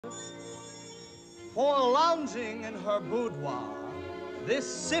For lounging in her boudoir, this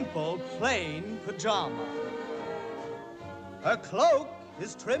simple, plain pajama. Her cloak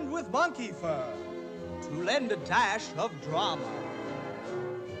is trimmed with monkey fur to lend a dash of drama.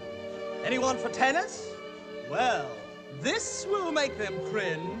 Anyone for tennis? Well, this will make them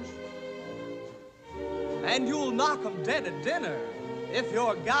cringe. And you'll knock 'em dead at dinner if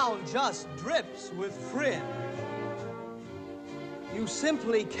your gown just drips with fringe. You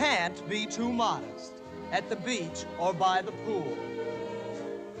simply can't be too modest at the beach or by the pool.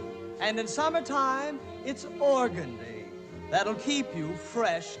 And in summertime, it's organdy that'll keep you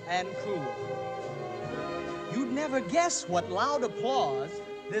fresh and cool. You'd never guess what loud applause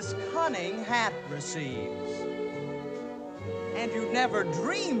this cunning hat receives. And you'd never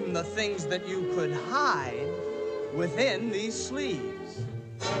dream the things that you could hide within these sleeves.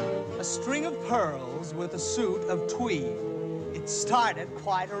 A string of pearls with a suit of tweed. It started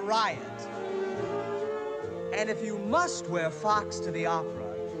quite a riot. And if you must wear fox to the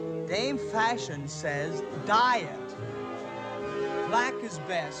opera, Dame Fashion says dye it. Black is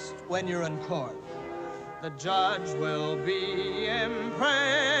best when you're in court. The judge will be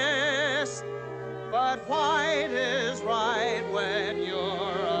impressed. But white is right when you're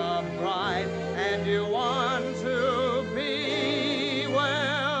a bride and you want